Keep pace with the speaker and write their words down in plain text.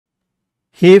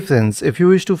Hey friends, if you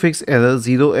wish to fix error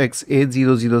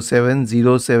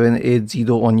 0x80070780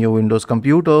 on your Windows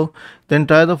computer, then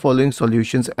try the following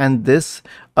solutions, and this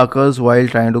occurs while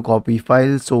trying to copy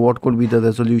files. So what could be the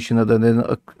resolution other than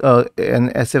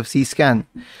an SFC scan?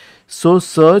 So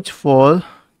search for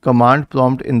command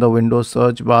prompt in the Windows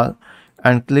search bar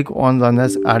and click on Run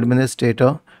as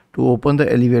Administrator to open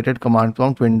the elevated command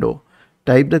prompt window.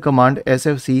 Type the command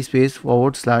sfc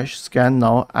 /scan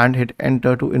now and hit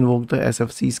enter to invoke the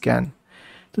sfc scan.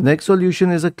 The next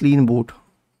solution is a clean boot.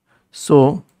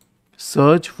 So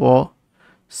search for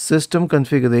system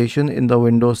configuration in the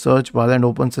Windows search bar and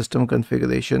open system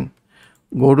configuration.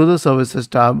 Go to the services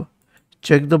tab.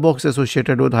 Check the box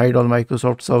associated with hide all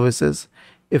Microsoft services.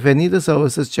 If any of the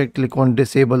services checked, click on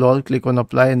disable all, click on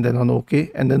apply and then on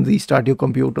OK, and then restart your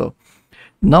computer.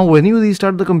 Now, when you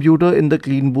restart the computer in the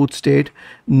clean boot state,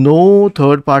 no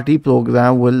third-party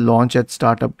program will launch at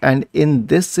startup. And in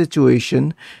this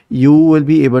situation, you will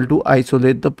be able to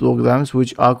isolate the programs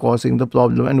which are causing the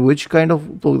problem. And which kind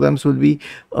of programs will be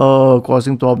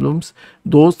causing problems?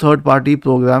 Those third-party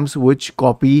programs which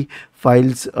copy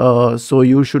files, so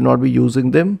you should not be using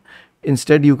them.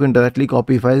 Instead, you can directly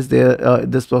copy files.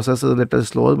 This process is a little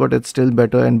slower, but it's still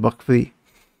better and bug-free.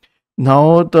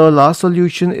 Now the last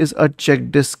solution is a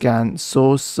check disk scan.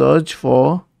 So search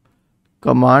for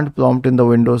command prompt in the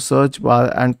Windows search bar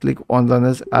and click on Run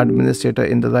as Administrator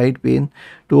in the right pane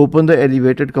to open the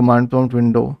elevated command prompt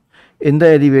window. In the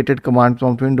elevated command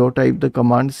prompt window, type the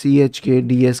command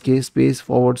chkdsk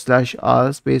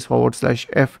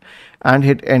 /r/f and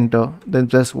hit enter. Then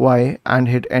press Y and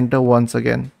hit enter once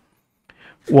again.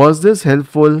 Was this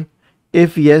helpful?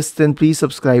 If yes, then please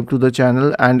subscribe to the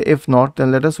channel, and if not,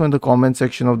 then let us know in the comment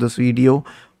section of this video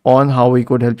on how we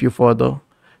could help you further.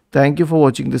 Thank you for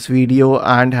watching this video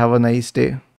and have a nice day.